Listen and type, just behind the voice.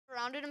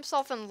Surrounded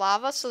himself in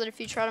lava so that if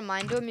you try to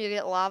mine to him, you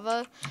get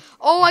lava.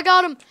 Oh, I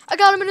got him! I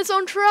got him in his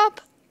own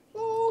trap!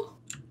 Oh,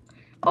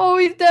 oh,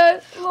 he's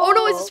dead. Oh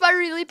no, he's a spider.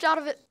 He leaped out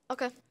of it.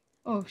 Okay.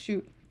 Oh,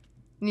 shoot.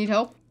 Need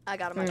help? I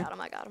got him, I got him,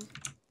 I got him.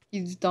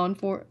 He's done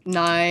for.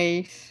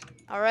 Nice.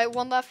 Alright,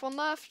 one left, one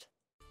left.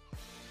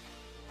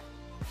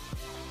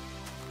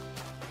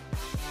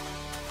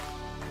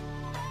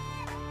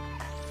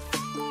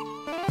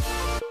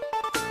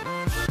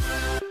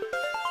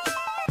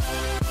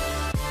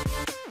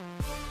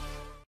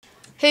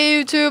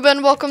 Hey YouTube,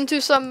 and welcome to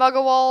some Mega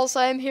Walls.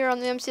 I am here on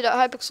the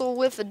MC.Hypixel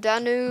with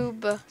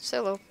DAN00B. Say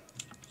hello.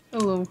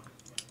 Hello.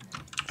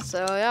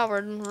 So yeah,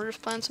 we're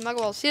just playing some Mega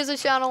Walls. He has a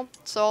channel,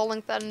 so I'll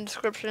link that in the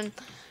description.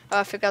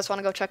 If you guys want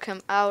to go check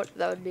him out,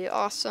 that would be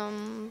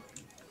awesome.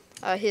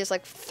 He has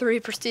like 3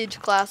 prestige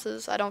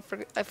classes.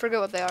 I forget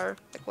what they are.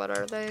 Like, what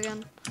are they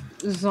again?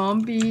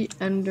 Zombie,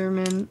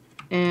 Enderman,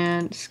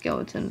 and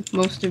Skeleton.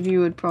 Most of you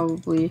would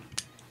probably,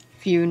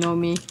 if you know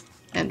me,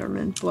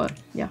 Enderman, but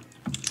yeah.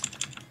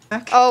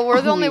 Oh,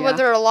 we're the only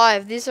wither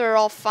alive. These are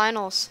all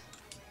finals.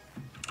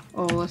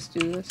 Oh, let's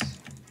do this.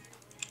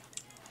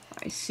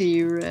 I see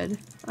you, Red.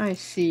 I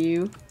see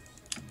you.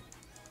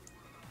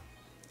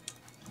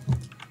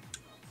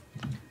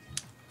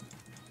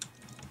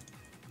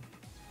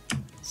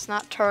 It's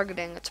not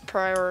targeting, it's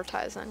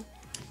prioritizing.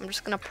 I'm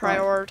just gonna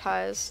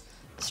prioritize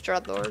the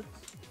Dreadlord.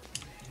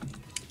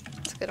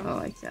 Let's get him. I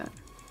like that.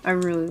 I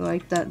really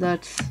like that.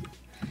 That's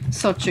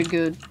such a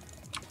good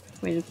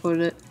way to put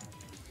it.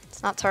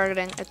 It's not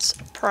targeting, it's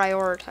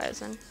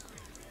prioritizing.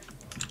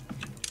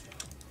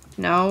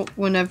 Now,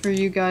 whenever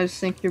you guys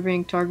think you're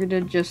being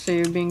targeted, just say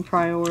you're being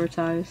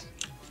prioritized.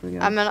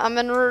 I'm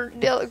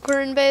in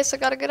green base, I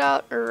gotta get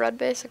out, or red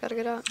base, I gotta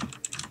get out.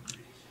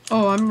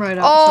 Oh, I'm right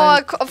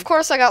outside. Oh, of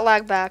course I got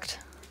lag backed.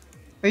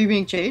 Are you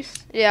being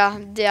chased? Yeah,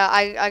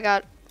 I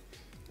got,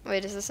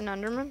 wait, is this an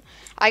Enderman?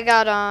 I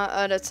got,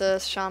 that's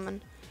a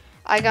shaman.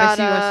 I got,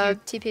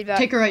 TP'd back.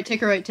 Take a right,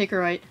 take a right, take a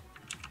right.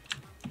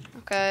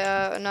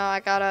 Okay, no, I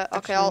gotta,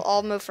 okay,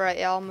 I'll move right,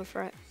 yeah, I'll move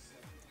right.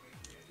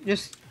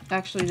 Just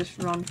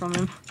run from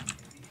him.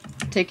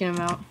 Taking him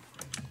out.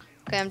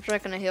 Okay, I'm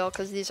drinking a heal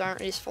because these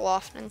aren't useful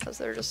often because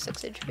they're just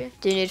 6 HP.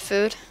 Do you need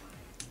food?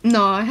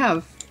 No, I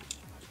have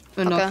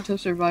enough to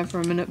survive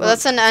for a minute. Well,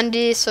 that's an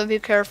ND, so be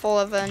careful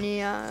of any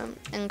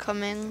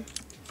incoming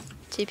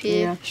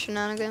TP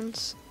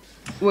shenanigans.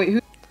 Wait, who?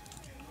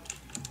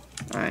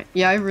 Alright,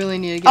 yeah, I really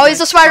need to get. Oh,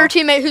 he's a spider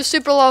teammate who's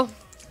super low.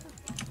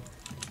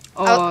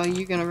 Oh,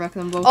 you're gonna wreck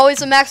them both. Oh,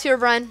 he's a max here,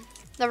 Brian.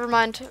 Never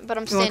mind, but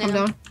I'm standing. You wanna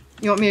come down?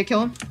 You want me to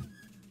kill him?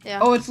 Yeah.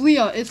 Oh, it's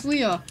Leah. It's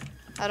Leah.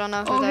 I don't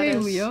know who that is. Oh,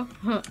 hey, Leah.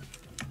 Huh.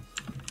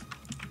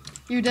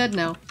 You're dead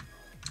now.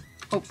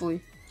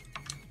 Hopefully.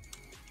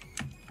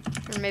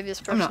 Or maybe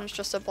this person's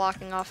just a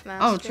blocking off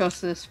master. I don't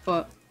trust this,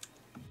 but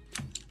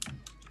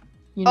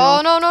you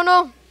know. Oh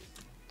no!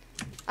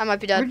 I might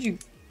be dead.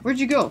 Where'd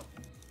you go?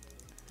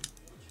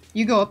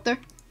 You go up there?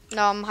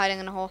 No, I'm hiding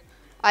in a hole.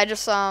 I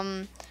just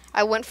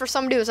I went for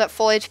somebody who was at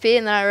full HP,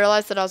 and then I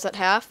realized that I was at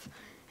half,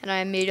 and I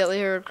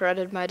immediately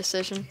regretted my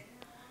decision.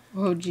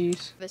 Oh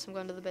jeez. I'm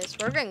going to the base.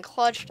 We're getting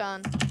clutched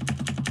on.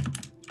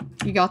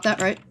 You got that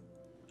right?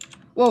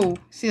 Whoa!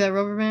 See that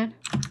rubber band?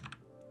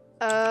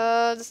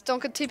 Just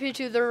don't get TP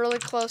to. They're really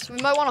close. We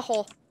might want to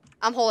hole.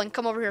 I'm holding.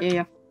 Come over here.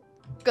 Yeah.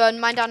 Good.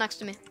 Mine down next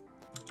to me.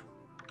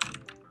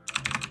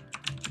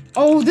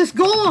 Oh, this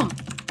golem!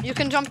 You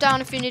can jump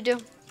down if you need to.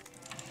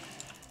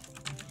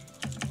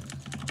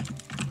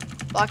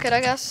 Block it,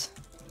 I guess.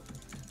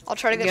 I'll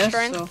try to get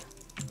strength. So.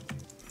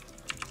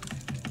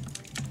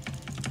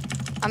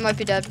 I might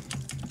be dead.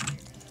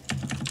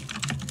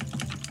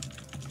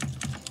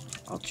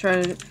 I'll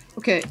try to.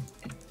 Okay.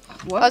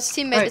 What? Oh, it's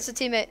a teammate. Right. It's a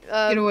teammate.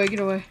 Get away! Get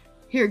away!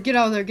 Here, get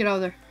out of there! Get out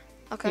of there!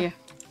 Okay. Yeah.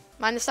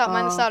 Mine this out.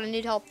 Mine this out. I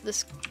need help.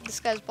 This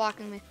guy's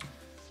blocking me.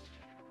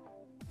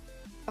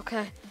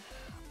 Okay.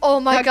 Oh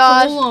my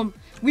god. Golem.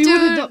 We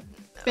would have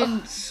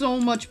been so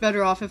much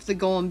better off if the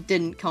golem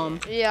didn't come.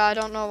 Yeah, I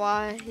don't know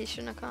why he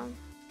shouldn't have come.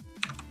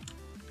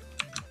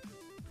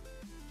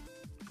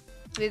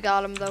 We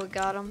got him though. We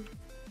got him.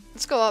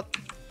 Let's go up.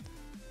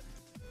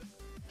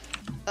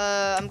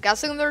 I'm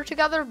guessing they're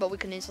together, but we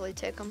can easily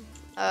take them.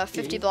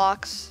 50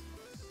 blocks.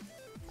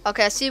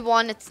 Okay, I see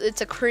one.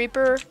 It's a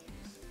creeper.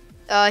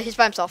 He's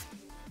by himself.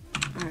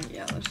 Alright,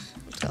 yeah, let's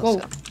go. Whoa,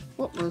 let's go.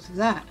 What was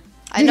that?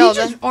 I know.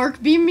 Did he just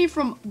arc beam me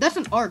from? That's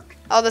an arc.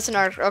 Oh, that's an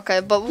arc. Okay,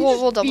 but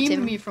we'll double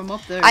team me from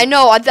up there. I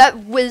know that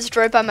whizzed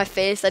right by my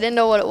face. I didn't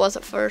know what it was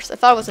at first. I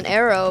thought it was an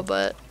arrow,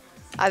 but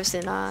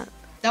obviously not.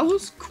 That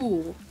was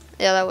cool.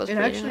 Yeah, that was. It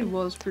actually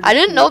was pretty. I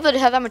didn't know that it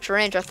had that much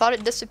range. I thought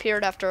it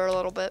disappeared after a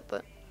little bit,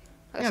 but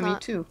I guess yeah, not. Me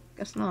too.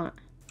 Guess not.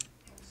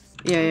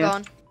 Yeah, I'm yeah.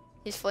 Going.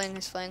 He's fleeing.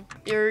 He's fleeing.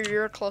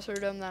 You're closer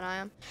to him than I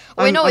am.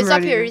 Oh wait, no, he's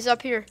up here. He's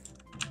up here.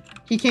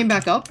 He came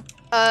back up.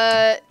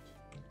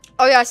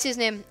 Oh yeah, I see his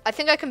name. I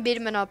think I can beat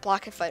him in a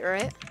block fight,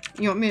 right?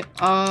 You want me?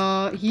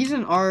 He's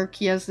an arc.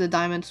 He has the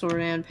diamond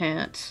sword and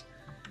pants.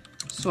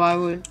 So I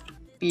would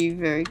be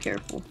very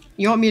careful.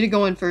 You want me to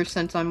go in first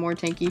since I'm more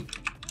tanky?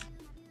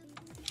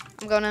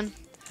 I'm going in.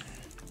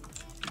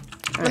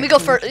 Let me go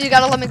first. You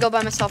gotta let me go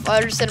by myself.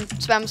 I just hit him.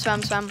 Spam,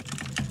 spam, spam.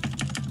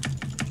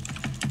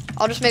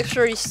 I'll just make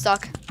sure he's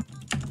stuck.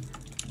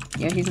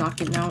 Yeah, he's not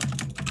getting out.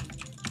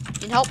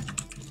 Need help?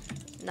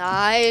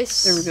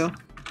 Nice. There we go.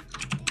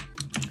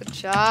 Good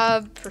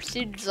job.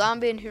 Prestige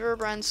Zombie and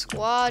Herobrine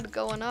squad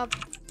going up.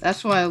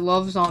 That's why I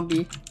love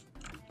zombie.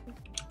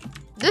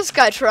 This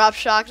guy trap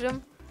shocked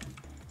him.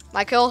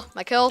 My kill,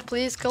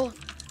 please, kill,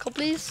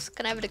 please.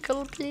 Can I have the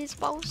kill, please,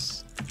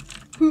 boss?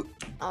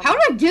 How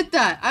did I get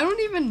that? I don't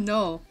even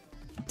know.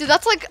 Dude,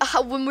 that's like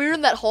when we were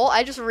in that hole,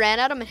 I just ran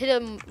at him and hit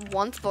him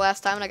once the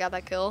last time and I got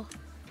that kill.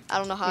 I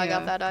don't know how I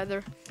got that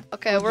either.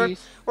 Okay,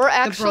 we're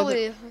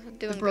actually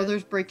doing the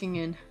brother's good. breaking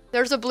in.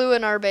 There's a blue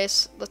in our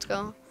base. Let's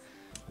go.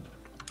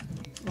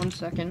 1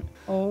 second.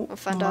 Oh We'll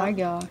find my out.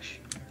 gosh.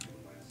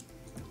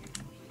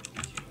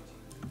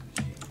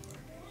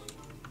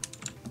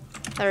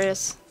 There he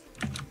is.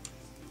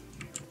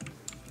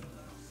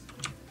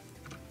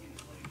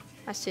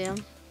 I see him.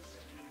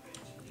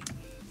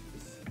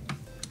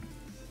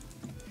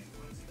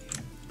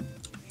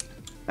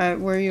 Alright,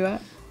 where are you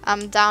at?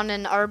 I'm down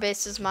in our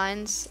base's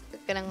mines,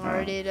 getting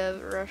ready to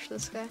rush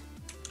this guy.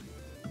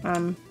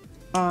 I'm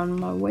on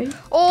my way.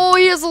 Oh,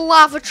 he has a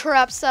lava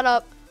trap set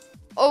up.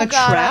 Oh, A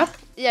God. trap?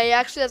 Yeah, he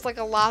actually has like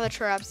a lava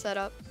trap set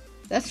up.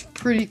 That's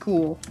pretty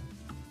cool.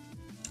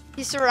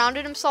 He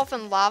surrounded himself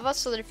in lava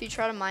so that if you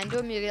try to mine to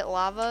him, you get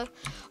lava.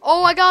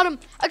 Oh, I got him.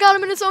 I got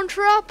him in his own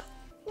trap.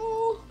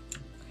 Oh,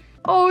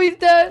 oh he's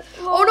dead.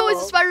 Oh, no, he's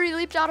a spider. He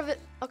leaped out of it.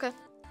 Okay.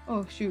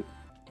 Oh, shoot.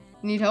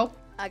 Need help?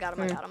 I got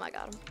him. I got him. I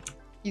got him.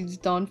 He's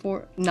done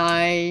for.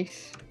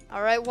 Nice.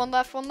 All right, one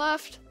left.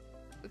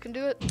 We can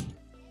do it.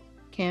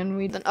 Can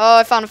we? Then, oh,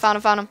 I found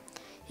him.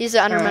 He's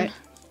an Enderman. Right.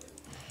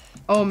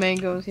 Oh,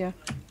 mangoes, yeah.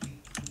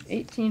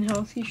 18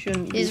 health, he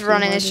shouldn't be. He's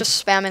running. He's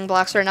just spamming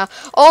blocks right now.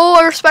 Oh,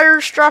 our spider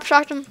just drop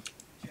shocked him.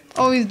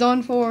 Oh, he's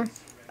done for.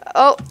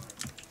 Oh,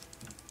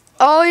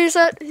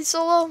 he's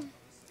so low.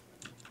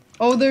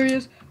 Oh, there he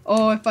is.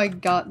 Oh, if I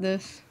got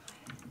this.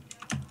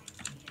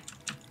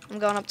 I'm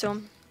going up to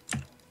him.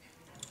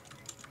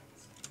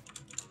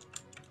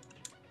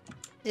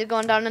 He's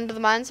going down into the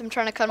mines. I'm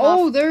trying to cut him off.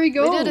 Oh, there he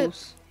goes. We did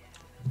it.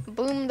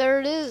 Boom,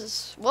 there it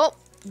is. Well,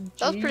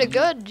 that was pretty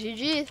good.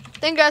 GG.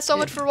 Thank you guys so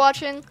much for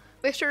watching.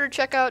 Make sure to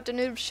check out the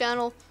noob's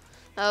channel.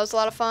 That was a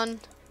lot of fun.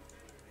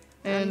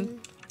 And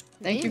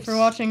thank you for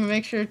watching.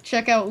 Make sure to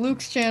check out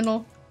Luke's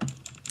channel.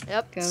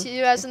 Yep. See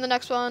you guys in the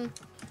next one.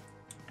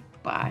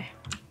 Bye.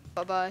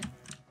 Bye-bye.